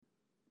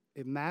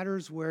It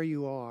matters where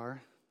you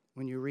are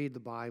when you read the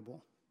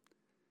Bible.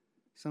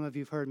 Some of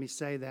you have heard me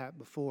say that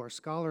before.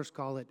 Scholars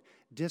call it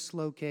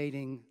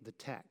dislocating the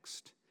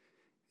text.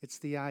 It's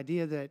the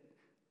idea that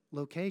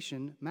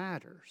location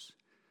matters.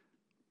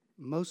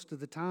 Most of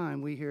the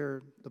time we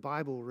hear the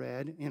Bible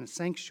read in a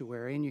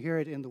sanctuary, and you hear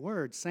it in the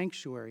word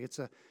sanctuary. It's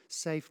a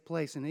safe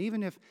place. And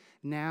even if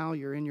now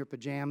you're in your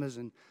pajamas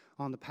and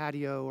on the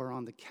patio or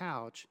on the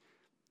couch,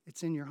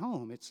 it's in your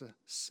home. It's a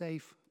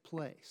safe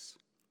place.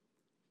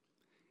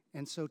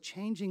 And so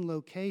changing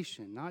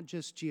location, not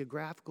just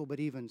geographical but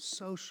even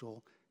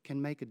social, can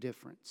make a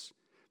difference.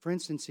 For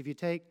instance, if you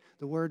take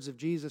the words of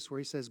Jesus where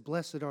he says,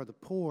 "Blessed are the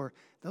poor,"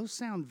 those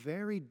sound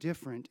very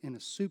different in a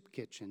soup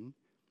kitchen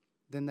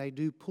than they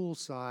do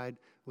poolside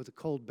with a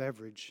cold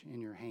beverage in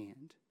your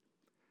hand.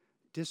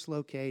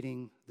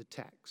 Dislocating the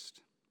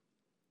text.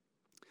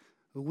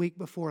 A week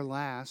before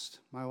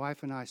last, my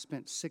wife and I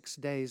spent 6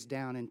 days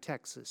down in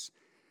Texas,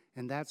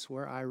 and that's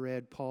where I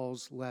read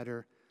Paul's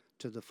letter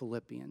to the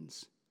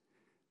Philippians.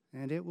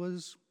 And it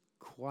was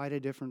quite a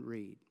different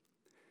read.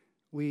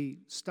 We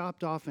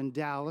stopped off in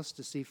Dallas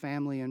to see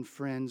family and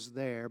friends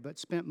there, but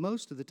spent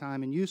most of the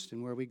time in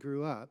Houston, where we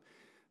grew up,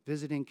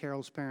 visiting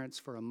Carol's parents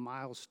for a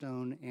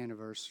milestone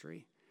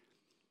anniversary.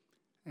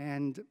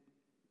 And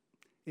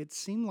it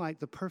seemed like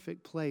the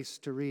perfect place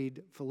to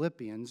read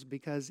Philippians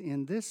because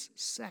in this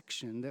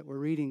section that we're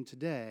reading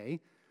today,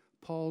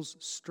 Paul's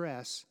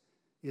stress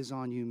is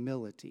on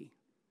humility.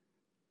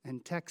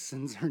 And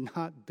Texans are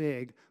not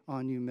big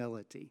on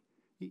humility.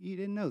 You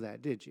didn't know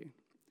that, did you?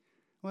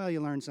 Well,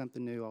 you learn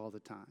something new all the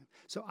time.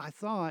 So I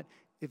thought,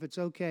 if it's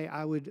okay,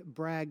 I would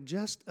brag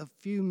just a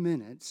few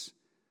minutes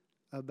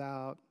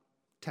about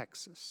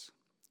Texas.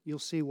 You'll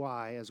see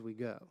why as we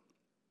go.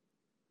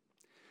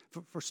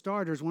 For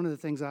starters, one of the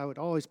things I would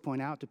always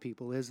point out to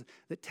people is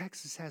that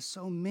Texas has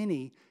so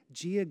many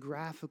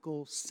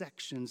geographical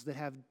sections that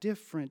have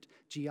different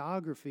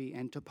geography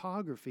and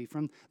topography,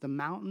 from the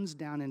mountains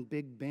down in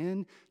Big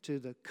Bend to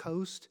the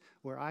coast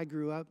where I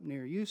grew up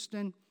near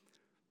Houston,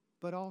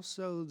 but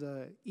also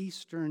the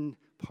eastern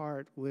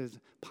part with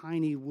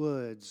piney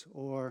woods,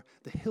 or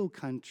the hill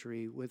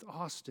country with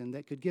Austin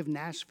that could give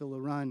Nashville a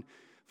run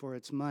for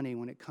its money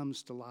when it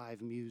comes to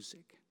live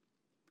music.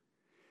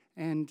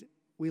 And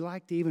we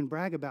like to even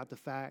brag about the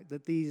fact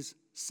that these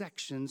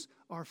sections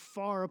are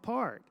far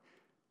apart,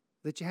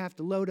 that you have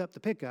to load up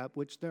the pickup,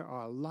 which there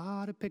are a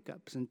lot of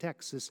pickups in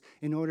Texas,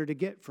 in order to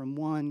get from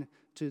one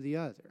to the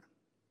other.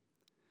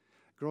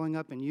 Growing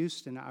up in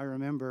Houston, I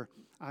remember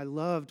I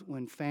loved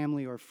when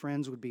family or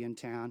friends would be in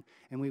town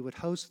and we would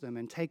host them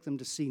and take them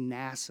to see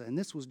NASA. And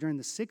this was during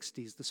the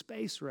 60s, the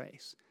space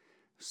race.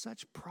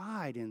 Such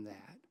pride in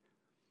that.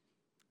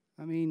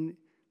 I mean,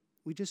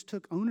 we just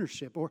took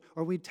ownership. Or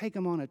we'd take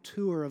them on a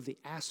tour of the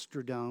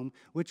Astrodome,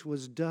 which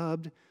was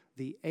dubbed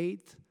the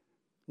eighth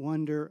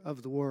wonder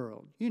of the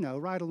world. You know,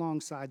 right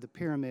alongside the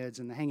pyramids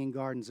and the Hanging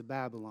Gardens of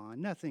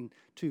Babylon. Nothing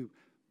too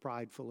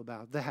prideful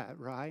about that,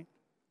 right?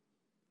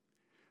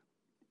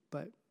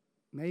 But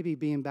maybe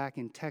being back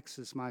in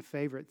Texas, my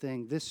favorite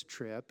thing this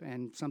trip,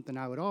 and something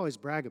I would always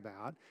brag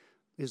about,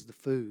 is the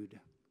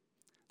food.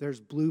 There's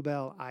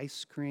Bluebell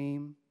ice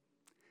cream.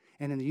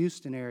 And in the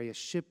Houston area,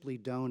 Shipley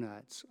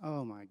donuts.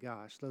 Oh my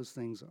gosh, those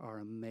things are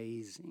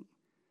amazing.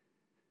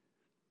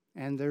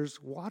 And there's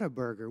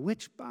Whataburger,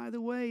 which, by the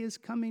way, is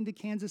coming to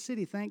Kansas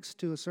City, thanks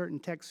to a certain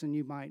Texan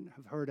you might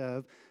have heard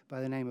of by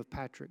the name of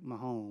Patrick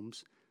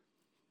Mahomes.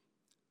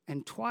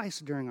 And twice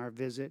during our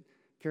visit,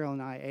 Carol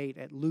and I ate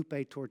at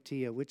Lupe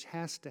Tortilla, which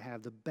has to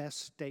have the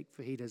best steak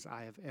fajitas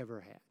I have ever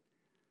had.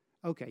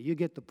 Okay, you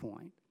get the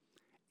point.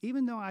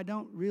 Even though I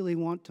don't really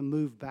want to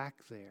move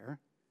back there,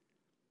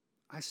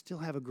 I still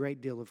have a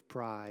great deal of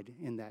pride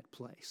in that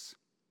place.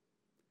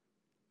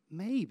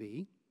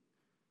 Maybe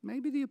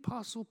the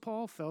Apostle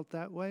Paul felt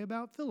that way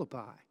about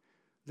Philippi,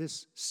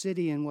 this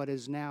city in what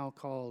is now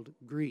called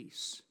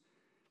Greece.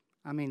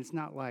 I mean, it's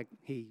not like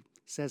he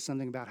says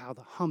something about how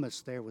the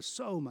hummus there was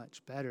so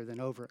much better than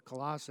over at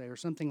Colossae or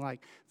something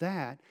like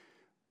that.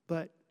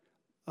 But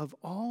of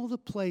all the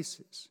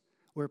places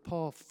where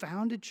Paul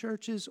founded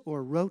churches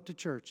or wrote to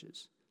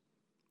churches,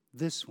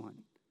 this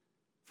one,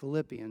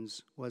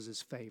 Philippians, was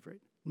his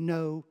favorite.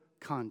 No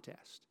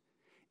contest.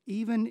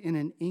 Even in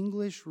an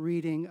English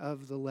reading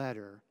of the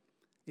letter,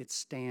 it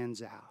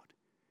stands out.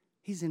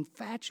 He's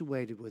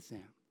infatuated with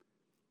them.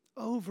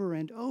 Over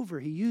and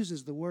over, he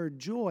uses the word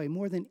joy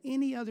more than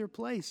any other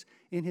place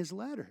in his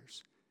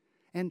letters.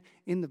 And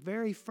in the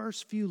very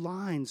first few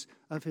lines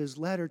of his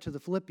letter to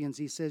the Philippians,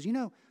 he says, you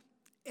know,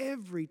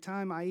 every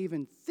time I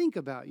even think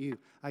about you,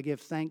 I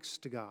give thanks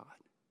to God.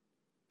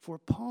 For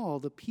Paul,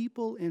 the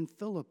people in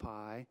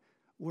Philippi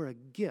were a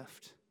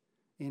gift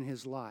in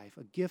his life,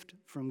 a gift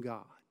from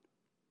God.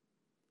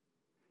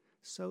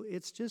 So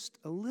it's just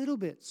a little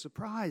bit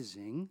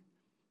surprising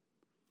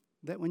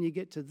that when you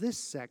get to this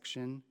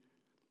section,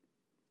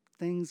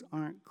 things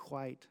aren't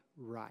quite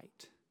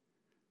right.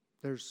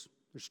 There's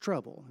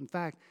trouble. In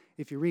fact,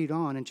 if you read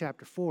on in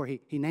chapter 4,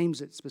 he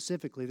names it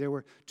specifically. There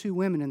were two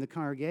women in the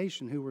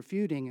congregation who were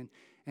feuding,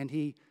 and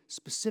he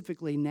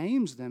specifically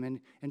names them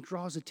and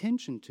draws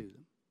attention to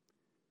them.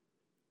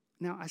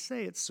 Now, I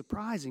say it's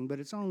surprising, but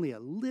it's only a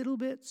little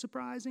bit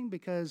surprising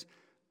because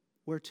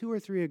where two or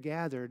three are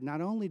gathered,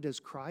 not only does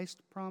Christ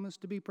promise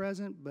to be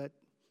present, but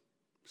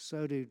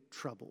so do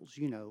troubles,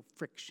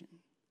 friction.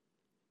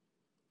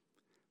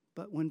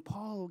 But when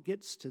Paul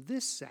gets to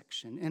this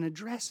section and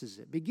addresses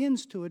it,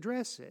 begins to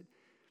address it,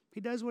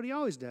 he does what he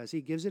always does.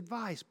 He gives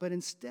advice, but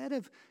instead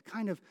of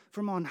kind of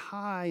from on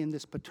high in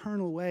this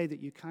paternal way that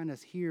you kind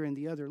of hear in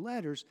the other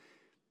letters,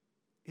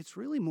 it's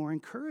really more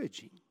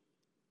encouraging.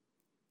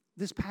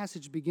 This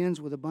passage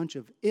begins with a bunch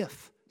of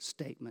if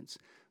statements,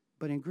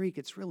 but in Greek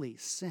it's really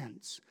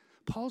since.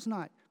 Paul's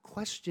not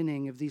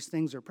questioning if these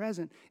things are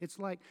present. It's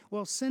like,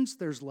 well, since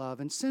there's love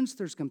and since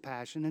there's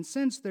compassion and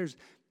since there's...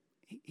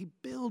 He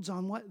builds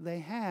on what they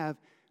have,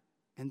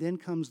 and then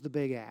comes the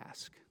big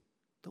ask,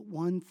 the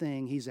one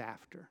thing he's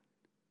after.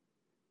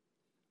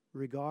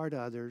 Regard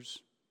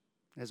others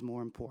as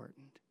more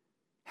important.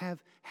 Have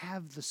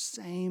the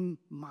same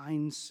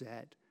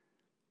mindset.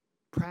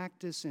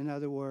 Practice, in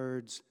other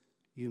words,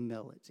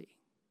 humility.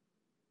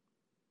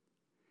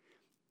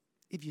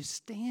 If you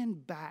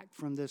stand back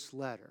from this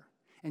letter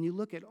and you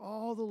look at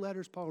all the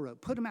letters Paul wrote,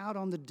 put them out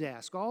on the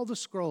desk, all the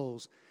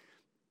scrolls,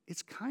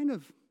 it's kind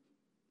of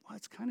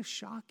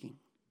shocking.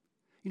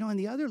 In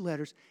the other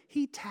letters,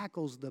 he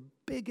tackles the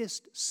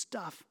biggest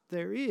stuff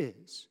there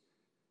is.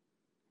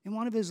 In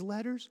one of his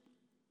letters,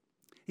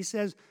 he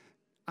says,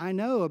 I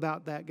know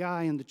about that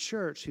guy in the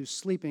church who's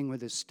sleeping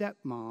with his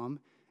stepmom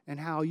and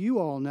how you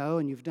all know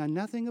and you've done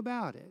nothing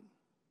about it.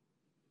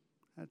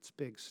 That's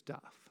big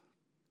stuff.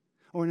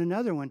 Or in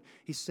another one,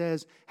 he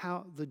says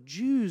how the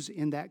Jews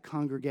in that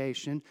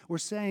congregation were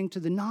saying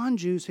to the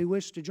non-Jews who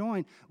wished to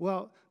join,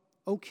 well,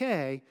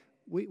 okay,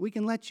 we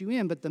can let you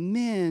in, but the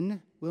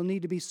men will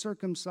need to be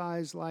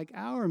circumcised like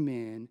our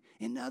men.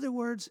 In other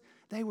words,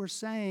 they were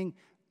saying,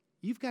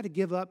 you've got to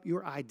give up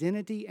your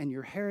identity and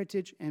your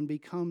heritage and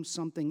become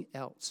something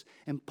else.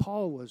 And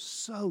Paul was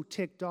so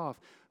ticked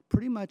off,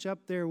 pretty much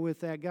up there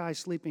with that guy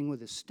sleeping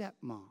with his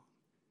stepmom.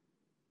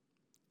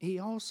 He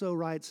also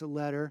writes a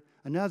letter,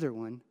 another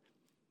one,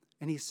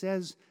 and he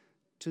says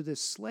to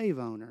this slave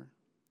owner,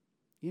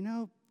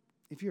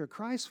 if you're a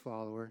Christ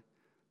follower,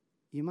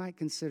 you might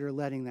consider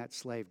letting that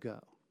slave go.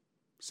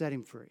 Set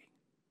him free.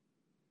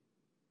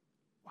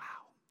 Wow,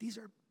 these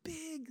are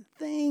big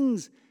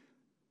things.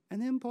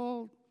 And then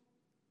Paul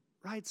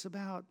writes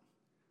about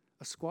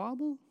a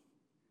squabble.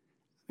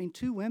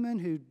 Two women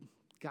who'd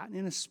gotten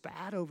in a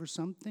spat over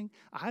something.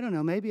 I don't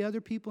know, maybe other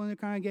people in the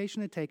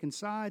congregation had taken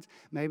sides.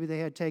 Maybe they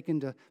had taken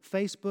to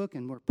Facebook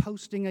and were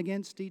posting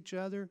against each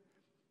other.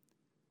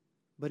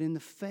 But in the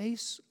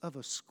face of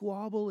a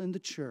squabble in the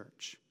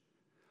church,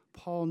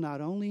 Paul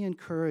not only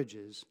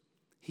encourages,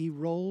 he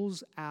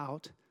rolls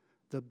out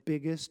the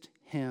biggest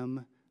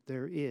hymn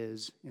there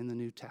is in the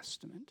New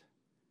Testament.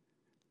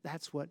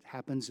 That's what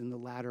happens in the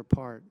latter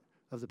part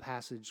of the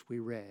passage we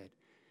read.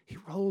 He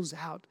rolls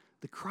out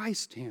the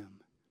Christ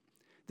hymn,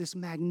 this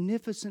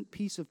magnificent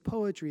piece of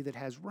poetry that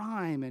has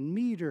rhyme and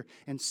meter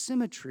and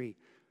symmetry.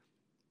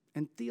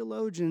 And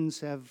theologians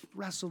have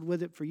wrestled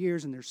with it for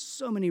years, and there's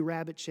so many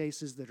rabbit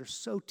chases that are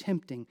so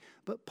tempting.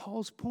 But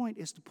Paul's point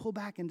is to pull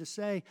back and to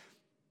say,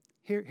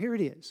 Here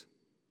it is.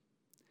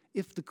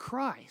 If the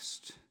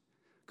Christ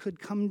could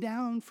come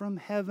down from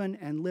heaven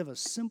and live a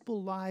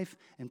simple life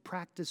and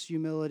practice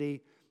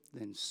humility,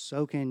 then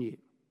so can you.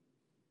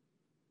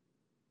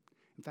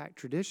 In fact,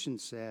 tradition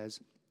says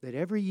that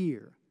every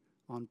year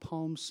on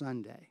Palm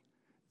Sunday,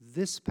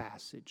 this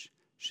passage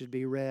should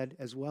be read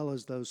as well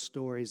as those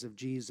stories of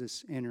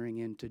Jesus entering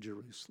into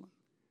Jerusalem.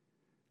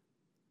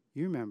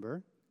 You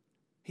remember,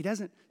 he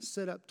doesn't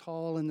sit up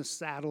tall in the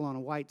saddle on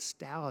a white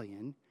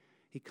stallion.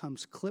 He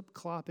comes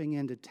clip-clopping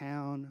into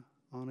town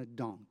on a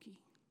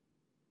donkey.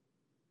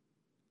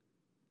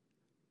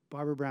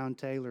 Barbara Brown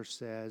Taylor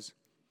says,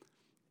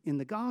 in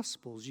the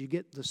Gospels, you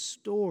get the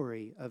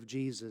story of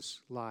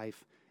Jesus'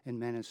 life and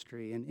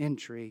ministry and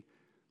entry,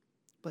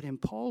 but in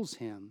Paul's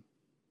hymn,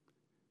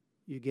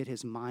 you get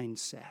his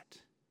mindset.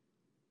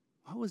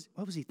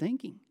 What was he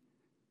thinking?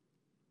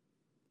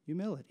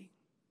 Humility,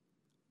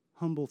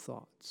 humble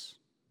thoughts.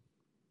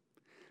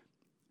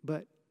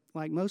 But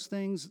like most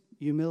things,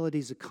 humility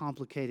is a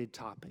complicated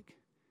topic.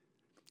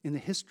 In the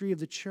history of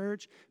the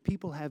church,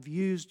 people have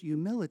used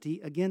humility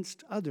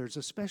against others,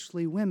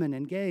 especially women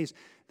and gays.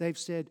 They've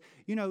said,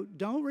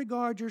 don't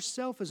regard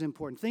yourself as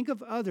important. Think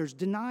of others.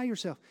 Deny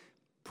yourself.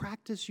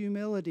 Practice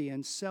humility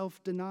and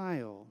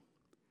self-denial.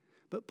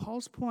 But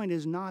Paul's point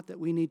is not that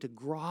we need to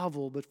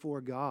grovel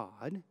before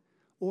God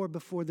or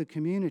before the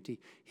community.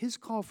 His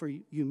call for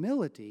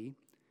humility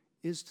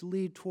is to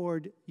lead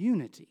toward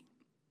unity.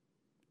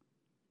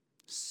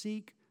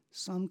 Seek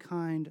some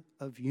kind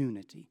of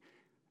unity.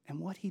 And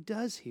what he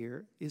does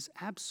here is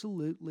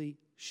absolutely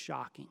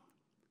shocking.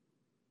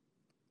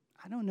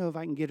 I don't know if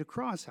I can get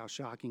across how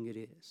shocking it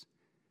is,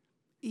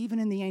 even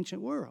in the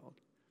ancient world.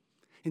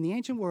 In the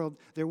ancient world,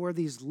 there were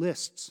these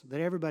lists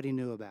that everybody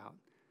knew about,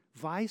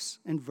 vice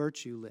and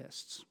virtue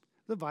lists.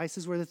 The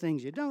vices were the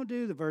things you don't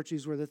do. The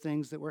virtues were the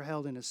things that were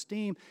held in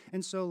esteem.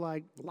 And so,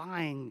 like,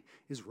 lying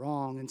is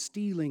wrong, and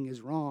stealing is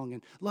wrong,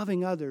 and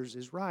loving others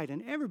is right.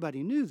 And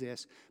everybody knew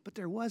this, but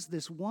there was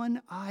this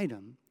one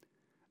item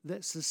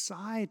that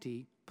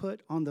society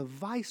put on the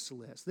vice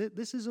list.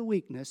 This is a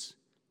weakness,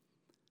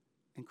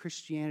 and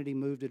Christianity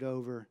moved it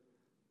over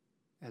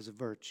as a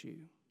virtue: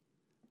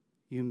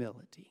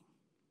 humility.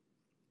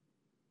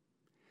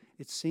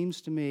 It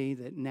seems to me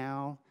that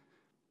now,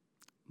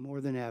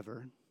 more than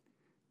ever,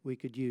 we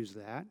could use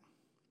that.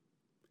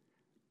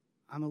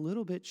 I'm a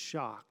little bit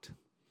shocked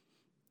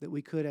that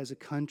we could, as a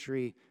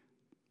country,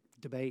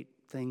 debate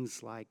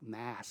things like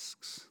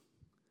masks.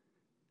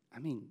 I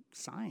mean,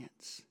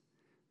 science.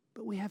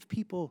 But we have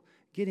people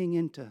getting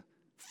into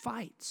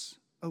fights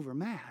over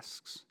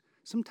masks,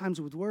 sometimes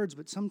with words,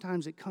 but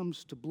sometimes it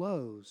comes to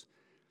blows.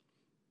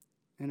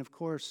 And of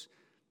course,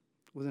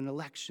 with an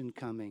election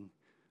coming,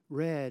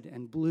 red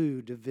and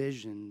blue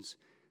divisions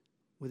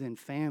within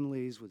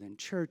families, within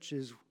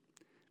churches.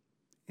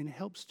 And it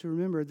helps to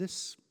remember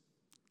this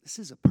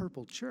is a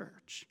purple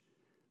church,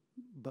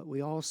 but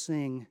we all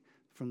sing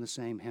from the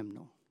same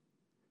hymnal.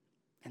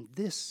 And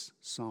this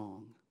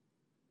song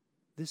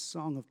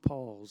of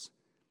Paul's,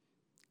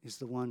 is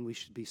the one we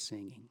should be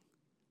singing.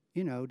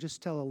 You know,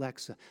 just tell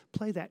Alexa,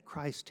 play that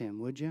Christ hymn,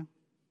 would you?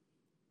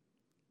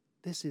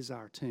 This is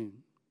our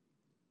tune.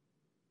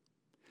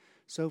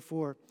 So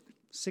for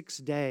 6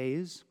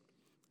 days,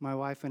 my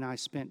wife and I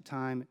spent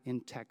time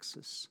in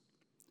Texas.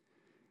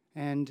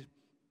 And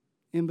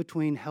in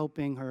between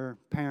helping her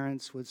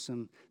parents with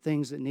some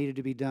things that needed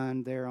to be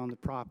done there on the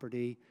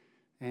property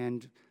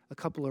and a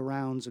couple of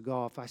rounds of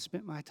golf, I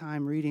spent my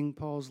time reading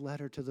Paul's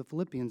letter to the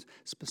Philippians,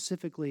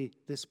 specifically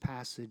this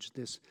passage,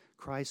 this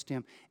Christ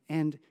hymn,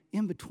 and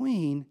in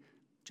between,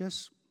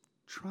 just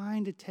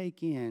trying to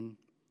take in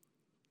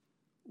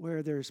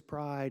where there's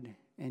pride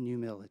and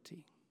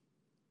humility.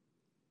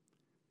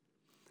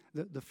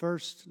 The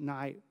first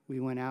night we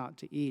went out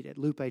to eat at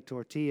Lupe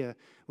Tortilla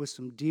with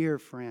some dear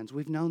friends.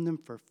 We've known them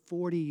for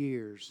 40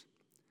 years.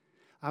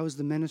 I was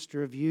the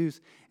minister of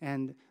youth,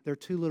 and their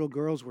 2 little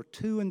girls were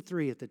 2 and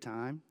 3 at the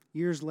time.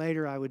 Years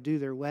later, I would do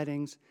their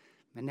weddings,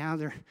 and now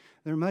they're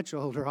much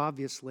older,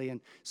 obviously.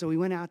 And so we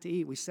went out to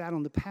eat. We sat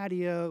on the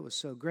patio. It was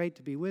so great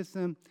to be with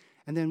them.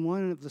 And then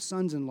one of the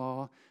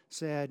sons-in-law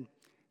said,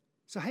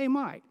 "So, hey,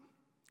 Mike,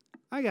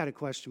 I got a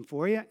question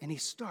for you." And he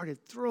started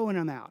throwing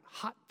them out,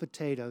 hot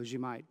potatoes, you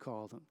might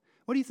call them.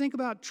 What do you think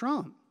about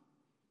Trump?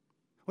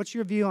 What's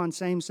your view on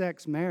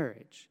same-sex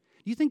marriage?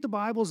 Do you think the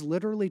Bible's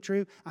literally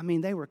true? I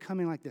mean, they were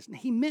coming like this. And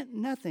he meant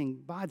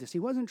nothing by this. He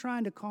wasn't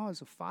trying to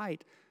cause a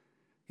fight.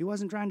 He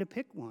wasn't trying to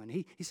pick one.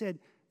 He said,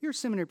 "You're a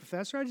seminary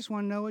professor. I just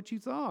want to know what you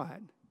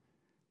thought."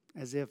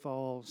 As if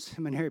all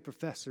seminary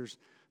professors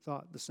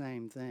thought the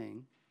same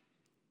thing.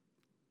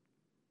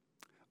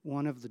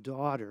 One of the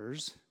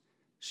daughters,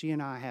 she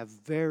and I have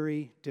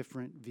very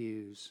different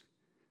views,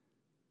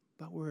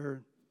 but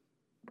we're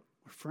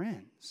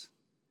friends.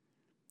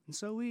 And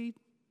so we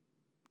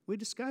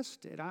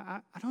discussed it.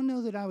 I don't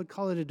know that I would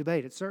call it a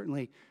debate. It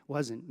certainly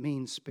wasn't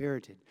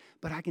mean-spirited.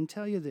 But I can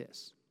tell you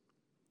this.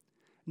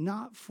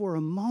 Not for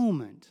a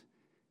moment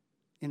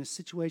in a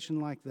situation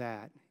like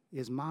that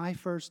is my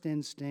first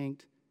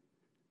instinct,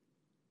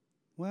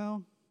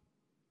 well,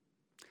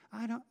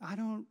 I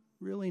don't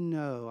really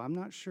know. I'm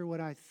not sure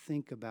what I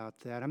think about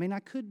that. I mean, I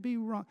could be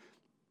wrong.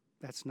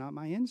 That's not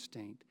my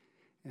instinct.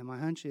 And my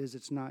hunch is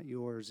it's not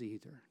yours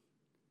either.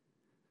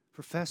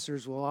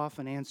 Professors will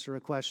often answer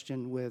a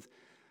question with,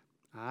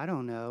 "I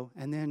don't know,"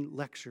 and then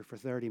lecture for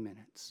 30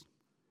 minutes.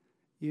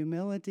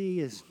 Humility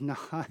is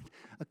not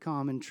a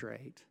common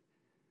trait.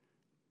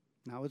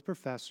 Not with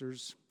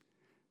professors,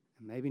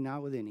 and maybe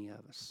not with any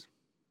of us.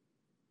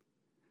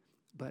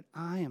 But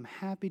I am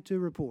happy to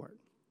report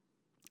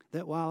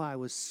that while I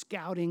was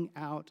scouting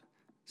out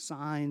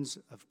signs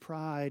of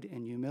pride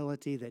and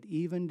humility, that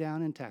even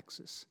down in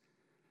Texas,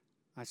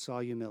 I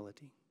saw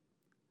humility.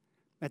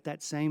 At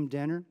that same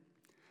dinner,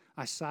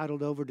 I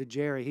sidled over to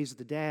Jerry. He's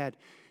the dad.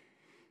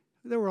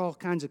 There were all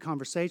kinds of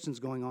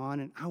conversations going on,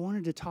 and I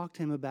wanted to talk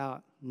to him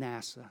about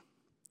NASA.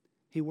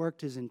 He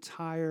worked his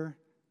entire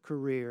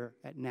career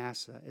at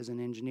NASA as an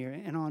engineer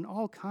and on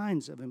all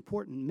kinds of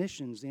important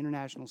missions, the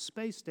International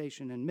Space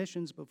Station and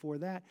missions before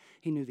that.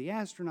 He knew the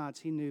astronauts,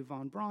 he knew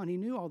von Braun, he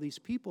knew all these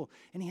people,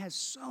 and he has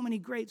so many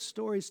great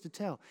stories to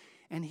tell.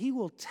 And he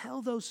will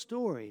tell those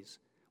stories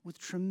with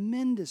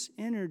tremendous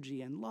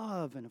energy and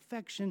love and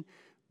affection,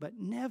 but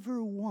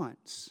never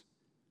once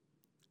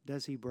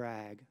does he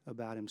brag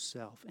about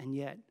himself, and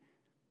yet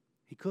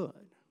he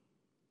could.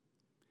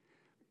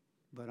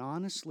 But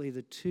honestly,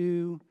 the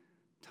 2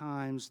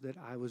 times that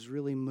I was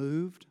really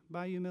moved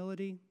by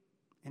humility,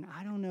 and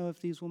I don't know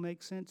if these will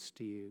make sense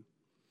to you,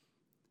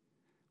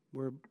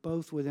 were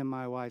both within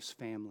my wife's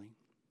family.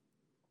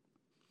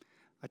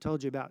 I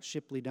told you about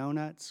Shipley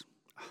Donuts.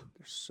 Oh,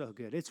 they're so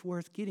good. It's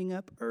worth getting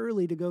up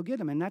early to go get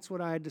them, and that's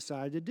what I had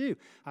decided to do.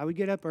 I would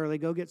get up early,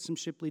 go get some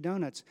Shipley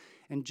Donuts,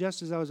 and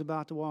just as I was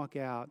about to walk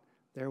out,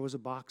 there was a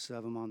box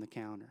of them on the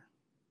counter,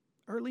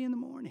 early in the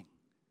morning.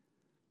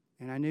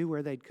 and I knew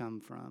where they'd come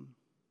from.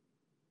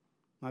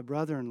 My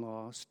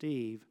brother-in-law,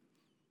 Steve,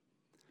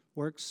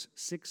 works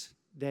 6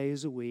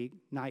 days a week,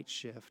 night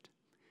shift,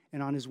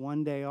 and on his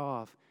one day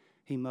off,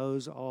 he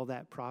mows all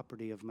that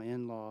property of my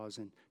in-laws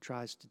and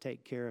tries to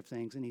take care of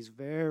things, and he's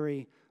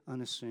very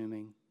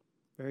unassuming,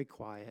 very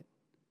quiet.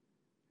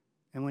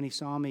 And when he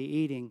saw me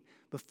eating,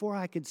 before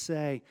I could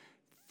say,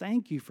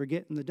 "Thank you for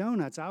getting the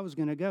donuts, I was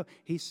going to go,"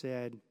 he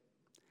said,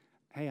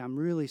 "Hey, I'm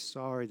really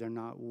sorry they're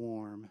not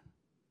warm.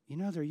 You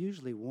know, they're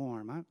usually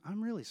warm.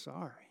 I'm really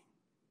sorry."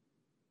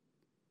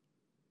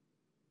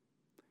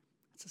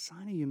 It's a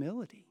sign of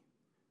humility.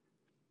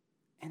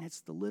 And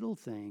it's the little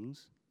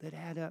things that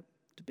add up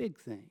to big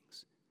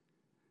things.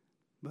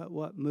 But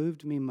what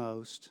moved me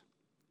most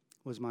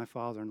was my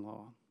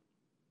father-in-law.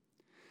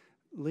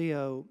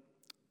 Leo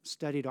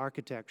studied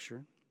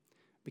architecture,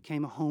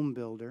 became a home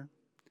builder,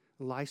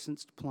 a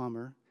licensed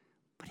plumber,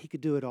 but he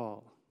could do it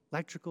all.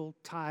 Electrical,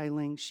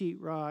 tiling,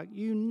 sheetrock,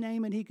 you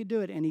name it, he could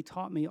do it. And he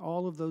taught me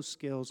all of those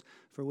skills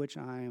for which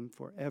I am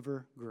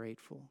forever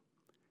grateful.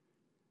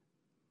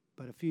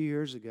 But a few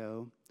years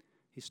ago,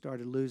 he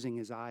started losing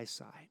his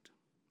eyesight.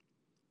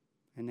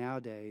 And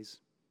nowadays,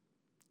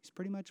 he's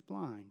pretty much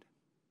blind.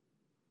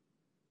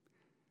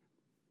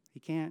 He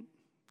can't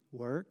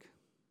work,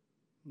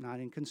 not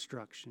in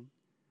construction.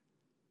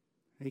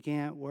 He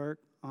can't work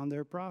on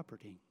their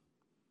property.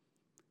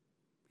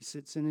 He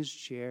sits in his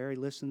chair, he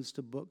listens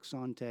to books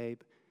on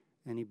tape,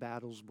 and he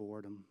battles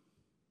boredom.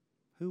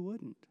 Who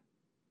wouldn't?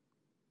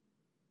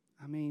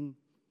 I mean,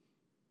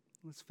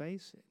 let's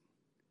face it.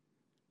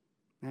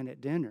 And at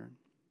dinner,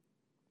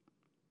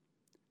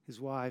 his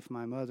wife,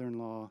 my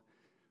mother-in-law,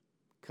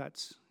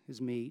 cuts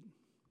his meat,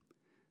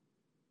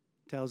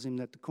 tells him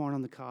that the corn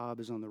on the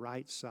cob is on the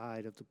right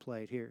side of the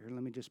plate. Here,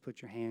 let me just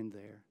put your hand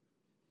there.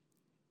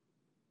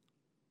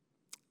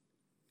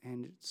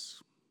 And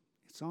it's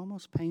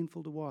almost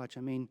painful to watch.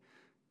 I mean,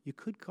 you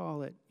could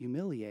call it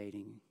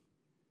humiliating,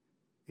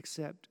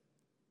 except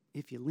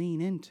if you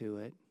lean into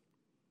it,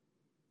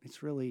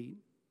 it's really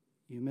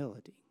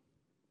humility.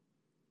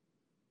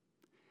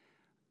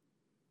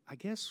 I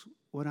guess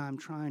what I'm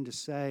trying to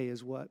say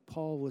is what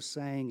Paul was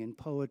saying in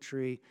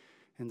poetry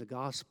and the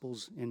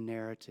Gospels in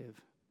narrative,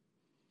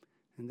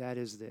 and that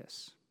is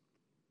this.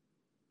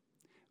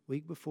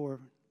 Week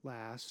before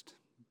last,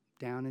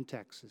 down in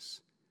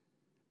Texas,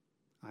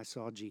 I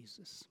saw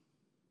Jesus.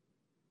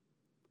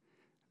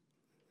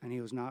 And he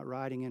was not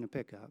riding in a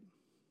pickup.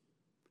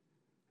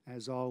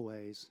 As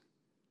always,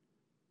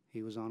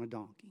 he was on a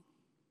donkey.